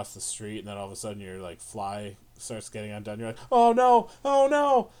across the street, and then all of a sudden your like fly starts getting undone. You're like, oh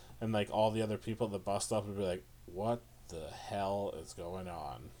no, and like all the other people at the bus stop would be like, what the hell is going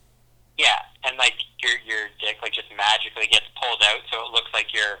on? Yeah, and like your dick like just magically gets pulled out, so it looks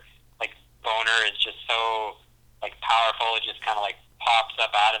like your like boner is just so like powerful, it just kind of like pops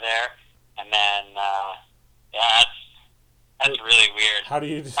up out of there, and then yeah, that's really weird.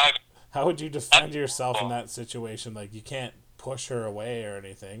 How would you defend yourself in that situation? Like, you can't push her away or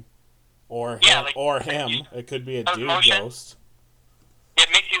anything, or him. It could be a dude ghost. It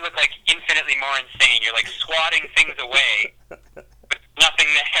makes you look like infinitely more insane. You're like swatting things away, with nothing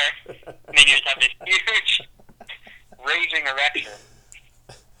there, and then you just have this huge raging erection.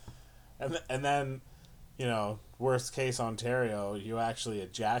 And then, worst case Ontario, you actually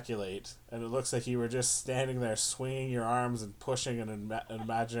ejaculate, and it looks like you were just standing there swinging your arms and pushing an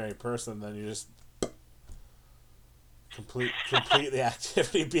imaginary person, and then you just complete the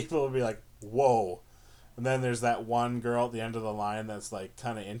activity. People would be like, whoa. And then there's that one girl at the end of the line that's like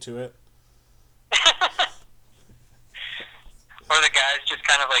kind of into it. Or the guy's just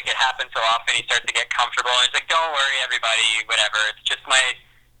kind of like, it happens so often, he starts to get comfortable, and he's like, don't worry everybody, whatever, it's just my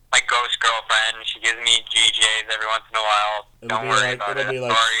my ghost girlfriend. She gives me GJs every once in a while. Don't worry about it. It'll be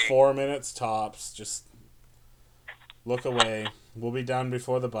like Sorry. 4 minutes tops. Just look away. We'll be done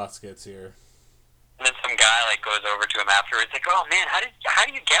before the bus gets here. And then some guy like goes over to him afterwards, like, "Oh man, how do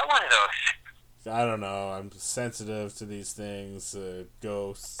you get one of those?" I don't know. I'm sensitive to these things.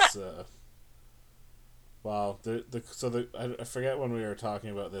 Ghosts. Well, I forget when we were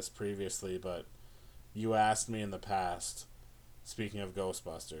talking about this previously, but you asked me in the past. Speaking of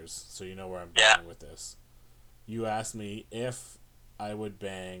Ghostbusters, so you know where I'm going with this. You asked me if I would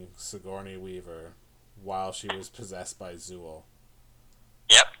bang Sigourney Weaver while she was possessed by Zool.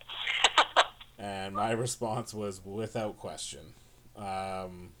 Yep. And my response was without question.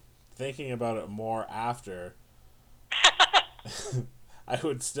 Thinking about it more after, I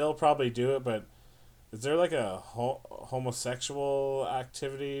would still probably do it, but is there like a homosexual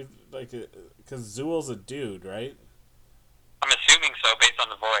activity? Like, because Zool's a dude, right? I'm assuming so, based on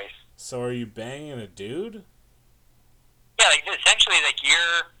the voice. So are you banging a dude? Yeah, like essentially, like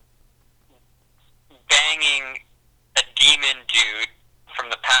you're banging a demon dude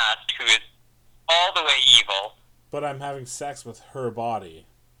from the past who is all the way evil. But I'm having sex with her body.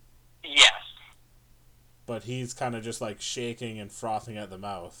 Yes. But he's kind of just like shaking and frothing at the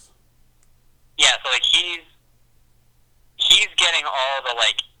mouth. Yeah, so like he's getting all the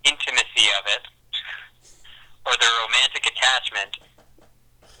like intimacy of it, or the romantic attachment,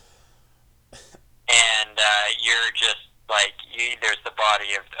 and you're just like there's the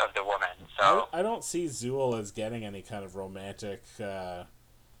body of the woman. So I don't see Zool as getting any kind of romantic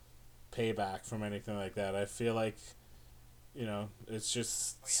payback from anything like that. I feel like, you know, it's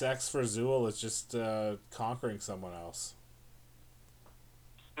just sex for Zool. It's just conquering someone else.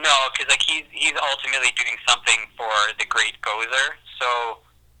 No, because like he's ultimately doing something for the Great Gozer. So,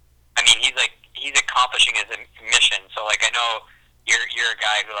 I mean, he's accomplishing his mission. So, like, I know you're a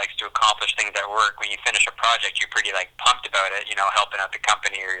guy who likes to accomplish things at work. When you finish a project, you're pretty like pumped about it. You know, helping out the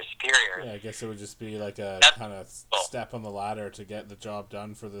company or your superior. Yeah, I guess it would just be like a kind of step on the ladder to get the job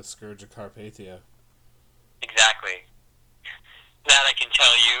done for the Scourge of Carpathia. Exactly. That I can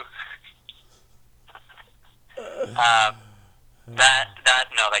tell you.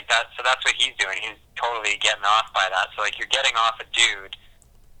 So that's what he's doing. He's totally getting off by that. So like you're getting off a dude,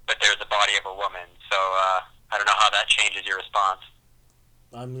 but there's a body of a woman. So I don't know how that changes your response.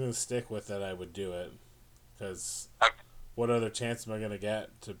 I'm gonna stick with that. I would do it because Okay. What other chance am I gonna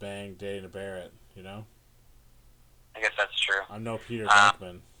get to bang Dana Barrett? You know. I guess that's true. I'm no Peter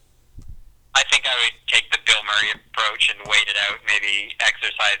Venkman. I think I would take the Bill Murray approach and wait it out. Maybe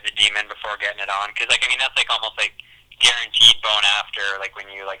exercise the demon before getting it on. Because like I mean that's like almost like guaranteed bone after, like when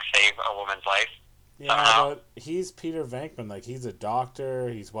you like save a woman's life. Yeah, somehow. but he's Peter Venkman. Like, he's a doctor.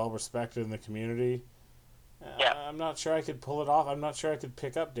 He's well respected in the community. Yeah. I'm not sure I could pull it off. I'm not sure I could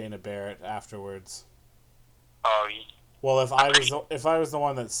pick up Dana Barrett afterwards. Oh, Well, if I was the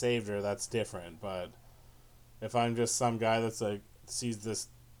one that saved her, that's different. But if I'm just some guy that's like sees this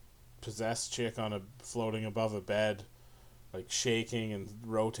possessed chick floating above a bed, like shaking and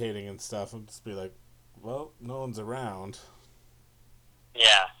rotating and stuff, I'd just be like, well, no one's around.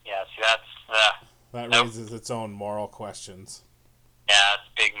 yeah. See, that's That Nope. raises its own moral questions. yeah, it's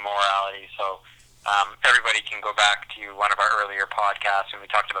big morality. So everybody can go back to one of our earlier podcasts when we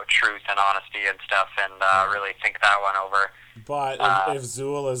talked about truth and honesty and stuff, and really think that one over. But if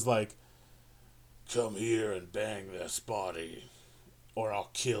Zool is like, come here and bang this body, or I'll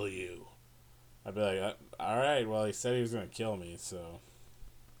kill you, I'd be like, all right, well, he said he was going to kill me, so.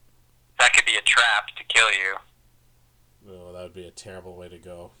 That could be a trap to kill you. Oh, that would be a terrible way to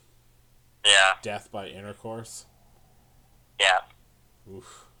go. Yeah. Death by intercourse? Yeah.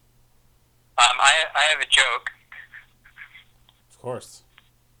 Oof. I have a joke. Of course.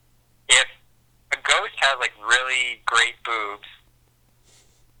 If a ghost has like really great boobs,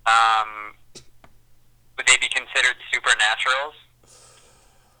 would they be considered supernaturals?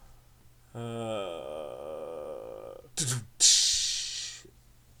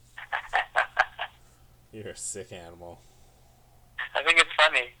 You're a sick animal. I think it's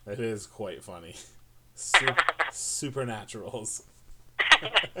funny. It is quite funny. Supernaturals.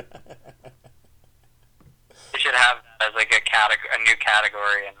 They should have that as like a new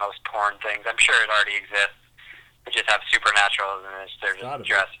category in most porn things. I'm sure it already exists. They just have supernaturals and they're Gotta just be.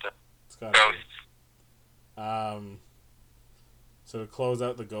 dressed as It's gotta ghosts. be. So to close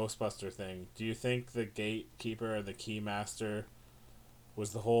out the Ghostbuster thing, do you think the gatekeeper and the keymaster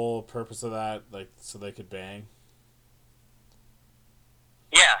was the whole purpose of that, like so they could bang?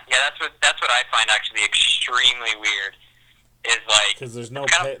 Yeah, that's what I find actually extremely weird. Is like Because there's no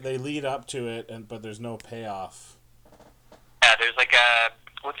they lead up to it, but there's no payoff. yeah, there's like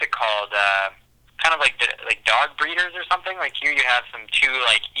what's it called? Kind of like dog breeders or something. Like here you have some two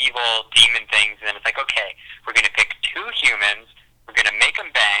like evil demon things, and it's like, okay, we're gonna pick two humans, we're gonna make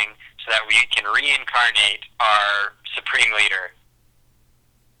them bang so that we can reincarnate our supreme leader.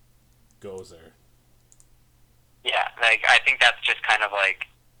 Gozer. Yeah, like I think that's just kind of like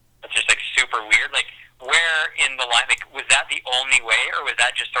that's just like super weird. Like where in the line, like was that the only way, or was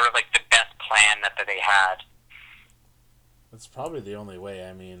that just sort of like the best plan that they had? That's probably the only way.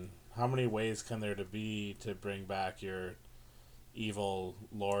 I mean, how many ways can there to be to bring back your evil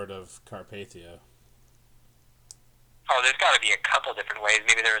Lord of Carpathia? Oh, there's got to be a couple different ways.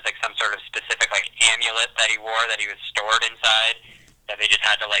 Maybe there was like some sort of specific like amulet that he wore that he was stored inside that they just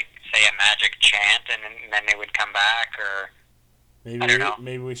had to like say a magic chant and then they would come back, or I don't know.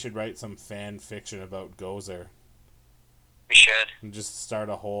 Maybe we should write some fan fiction about Gozer We should. and just start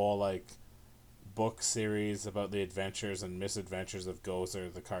a whole like book series about the adventures and misadventures of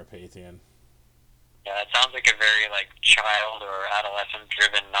Gozer the Carpathian. Yeah, that sounds like a very like child or adolescent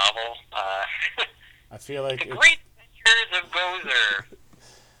driven novel. I feel like The Great Adventures of Gozer.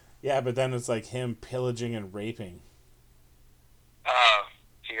 yeah, but then it's like him pillaging and raping. Oh,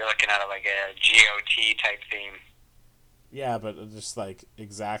 so you're looking at it like a GOT type theme. Yeah, but just like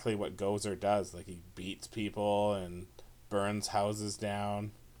exactly what Gozer does. Like he beats people and burns houses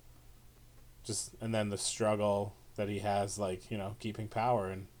down. Just and then the struggle that he has, like, keeping power,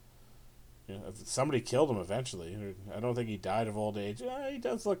 and somebody killed him eventually. I don't think he died of old age. He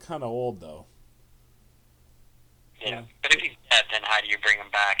does look kind of old though. Yeah, but if he's dead, then how do you bring him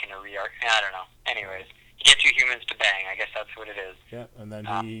back in a re-arc? I don't know. Anyways, you get two humans to bang. I guess that's what it is. Yeah, and then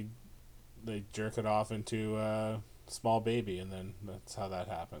they jerk it off into a small baby, and then that's how that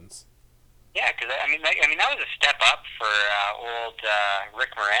happens. Yeah, because I mean, that was a step up for old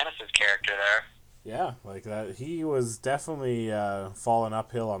Rick Moranis' character there. Yeah, like that. He was definitely falling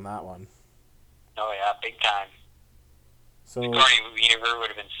uphill on that one. Oh yeah, big time. So Sigourney Weaver would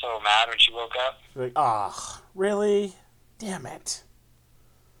have been so mad when she woke up. like, really? Damn it.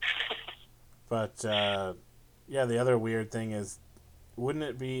 But yeah, the other weird thing is,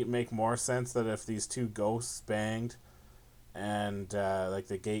 wouldn't it make more sense that if these two ghosts banged, and like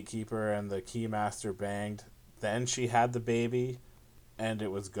the gatekeeper and the keymaster banged, then she had the baby, and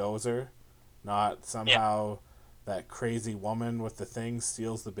it was Gozer, not somehow that crazy woman with the thing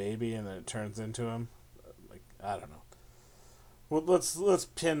steals the baby and then it turns into him. Like, I don't know. Well, let's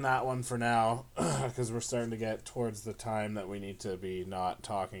pin that one for now, because we're starting to get towards the time that we need to be not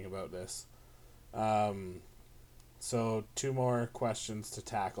talking about this. So 2 more questions to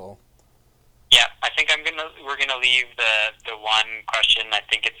tackle. Yeah, I think we're gonna leave the one question. I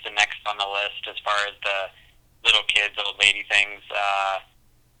think it's the next on the list as far as the little kids, old lady things.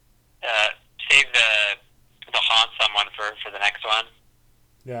 Save the haunt someone for the next one.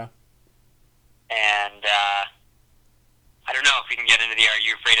 Yeah. And I don't know if we can get into the Are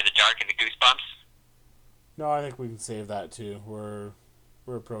You Afraid of the Dark and the Goosebumps? No, I think we can save that too. We're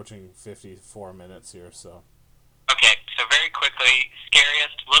approaching 54 minutes here, so. Okay, so very quickly,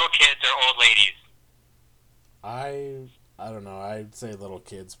 scariest, little kids or old ladies? I don't know. I'd say little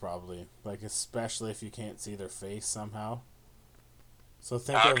kids probably, like especially if you can't see their face somehow. So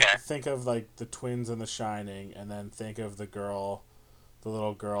think of like the twins in The Shining, and then think of the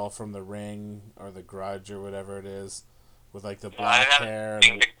little girl from The Ring or The Grudge or whatever it is, with like the black hair.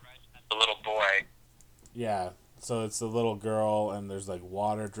 And the little boy. Yeah, so it's the little girl, and there's like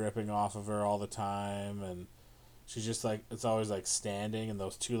water dripping off of her all the time, and she's just like, it's always like standing, and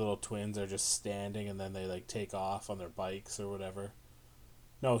those two little twins are just standing, and then they like take off on their bikes or whatever.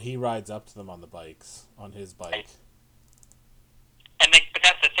 No, he rides up to them on his bike. And but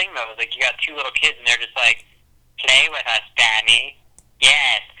that's the thing though, is like you got two little kids and they're just like, play with us, Danny.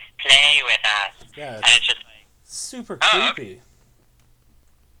 Yes, play with us. Yeah, and it's just like super creepy.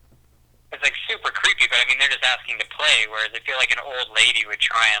 It's like super creepy, but I mean they're just asking to play, whereas I feel like an old lady would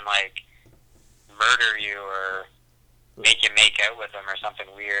try and like murder you or make you make out with them or something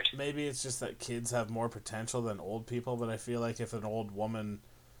weird. Maybe it's just that kids have more potential than old people, but I feel like if an old woman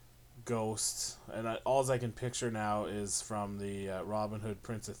ghost, and all I can picture now is from the Robin Hood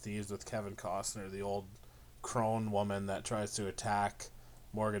Prince of Thieves with Kevin Costner, the old crone woman that tries to attack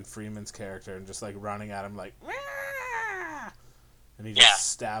Morgan Freeman's character and just like running at him like, Wah! And he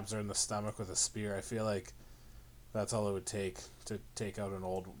just stabs her in the stomach with a spear. I feel like that's all it would take to take out an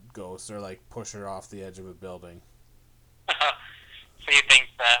old ghost, or like push her off the edge of a building. So you think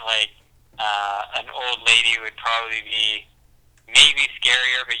that like an old lady would probably be maybe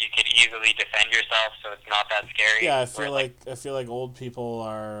scarier, but you could easily defend yourself, so it's not that scary? Yeah, I feel like old people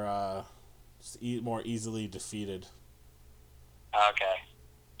are more easily defeated. Okay.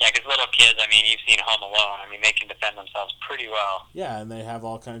 Because little kids, I mean, you've seen Home Alone. I mean, they can defend themselves pretty well. Yeah, and they have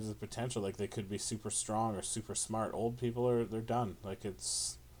all kinds of potential. Like, they could be super strong or super smart. Old people they're done. Like,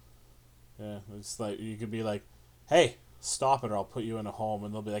 it's like you could be like, hey, stop it, or I'll put you in a home,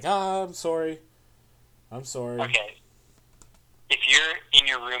 and they'll be like, I'm sorry. Okay. If you're in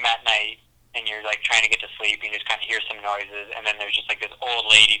your room at night and you're like trying to get to sleep, and you just kind of hear some noises, and then there's just like this old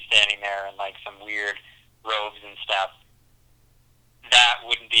lady standing there in like some weird robes and stuff, that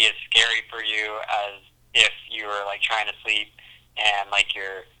wouldn't be as scary for you as if you were like trying to sleep and like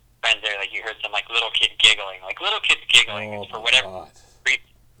your friends there, like you heard some like little kid giggling. Like little kids giggling Oh is for my whatever God. reason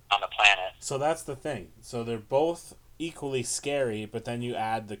on the planet. So that's the thing. So they're both equally scary, but then you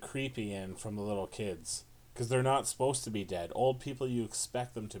add the creepy in from the little kids. Because they're not supposed to be dead. Old people, you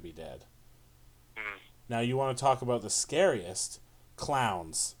expect them to be dead. Mm. Now you want to talk about the scariest?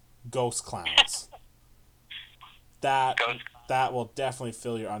 Clowns. Ghost clowns. That will definitely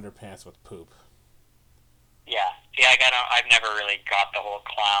fill your underpants with poop. Yeah. See, I've never really got the whole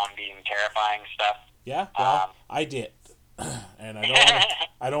clown being terrifying stuff. Yeah, well, I did. And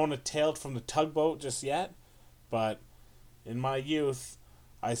I don't want to tail it from the tugboat just yet, but in my youth,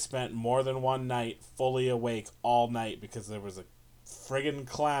 I spent more than one night fully awake all night because there was a friggin'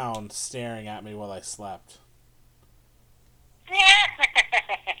 clown staring at me while I slept.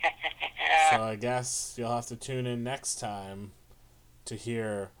 So I guess you'll have to tune in next time to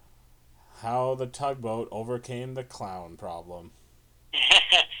hear how the tugboat overcame the clown problem.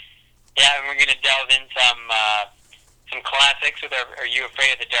 Yeah, and we're going to delve in some classics with our Are You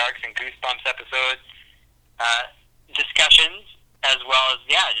Afraid of the Dark and Goosebumps episodes, discussions, as well as,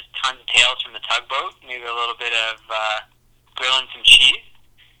 just tons of tales from the tugboat, maybe a little bit of grilling some cheese.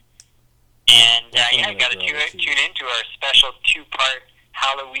 And, got to tune into our special 2-part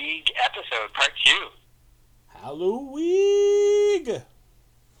Halloween episode, part 2. Halloween!